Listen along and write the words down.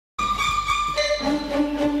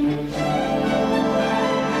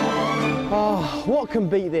What can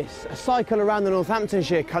beat this? A cycle around the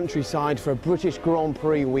Northamptonshire countryside for a British Grand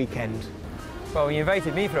Prix weekend. Well, when you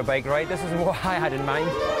invited me for a bike ride, this isn't what I had in mind.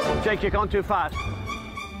 Jake, you've gone too fast.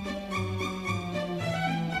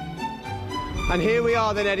 And here we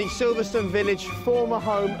are then, Eddie, Silverstone Village, former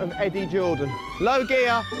home of Eddie Jordan. Low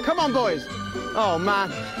gear, come on boys. Oh man,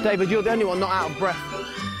 David, you're the only one not out of breath.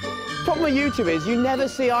 Problem with you two is you never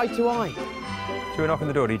see eye to eye. Should we knock on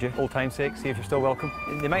the door, EJ? Old time's sake, see if you're still welcome.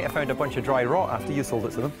 They might have found a bunch of dry rot after you sold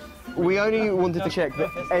it to them. We only wanted to check that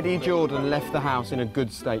Eddie Jordan left the house in a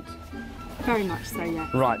good state. Very much so, yeah.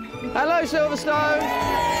 Right. Hello, Silverstone!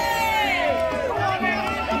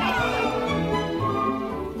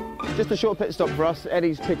 Just a short pit stop for us.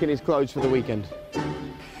 Eddie's picking his clothes for the weekend.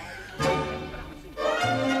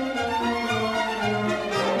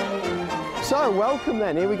 So, welcome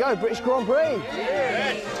then. Here we go, British Grand Prix.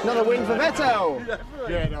 Yes. Another win for Vettel.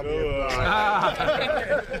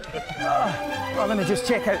 Well, let me just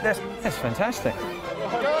check out this. That's fantastic. See you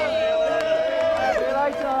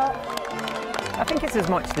later. I think it's as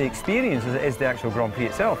much the experience as it is the actual Grand Prix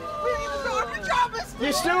itself.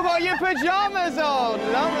 You still got your pyjamas on,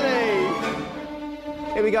 lovely.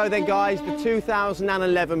 Here we go then, guys, the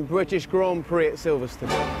 2011 British Grand Prix at Silverstone.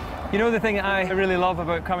 You know the thing that I really love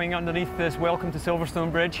about coming underneath this Welcome to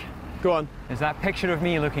Silverstone bridge? Go on. Is that picture of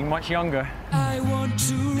me looking much younger. I want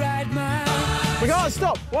to ride my We can't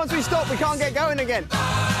stop. Once we stop, we can't get going again.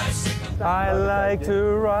 I like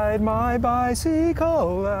to ride my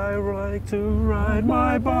bicycle, I like to ride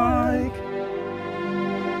my bike.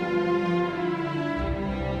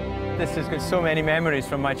 This has got so many memories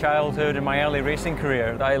from my childhood and my early racing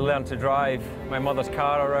career. I learned to drive my mother's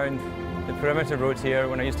car around the perimeter roads here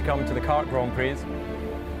when I used to come to the kart Grand Prix.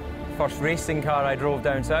 First racing car I drove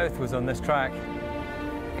down south was on this track.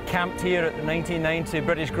 I camped here at the 1990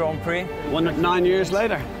 British Grand Prix. Won it 9 years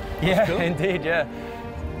later. Yeah, cool. Indeed, yeah.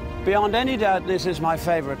 Beyond any doubt, this is my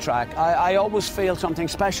favourite track. I always feel something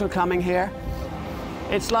special coming here.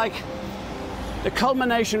 It's like the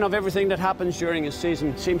culmination of everything that happens during a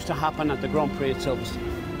season seems to happen at the Grand Prix at Silverstone.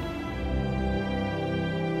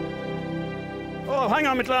 Oh, hang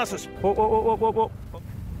on, my glasses. Whoa, whoa, whoa, whoa, whoa, whoa.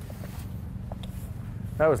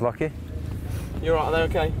 That was lucky. You're right, are they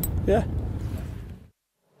okay? Yeah.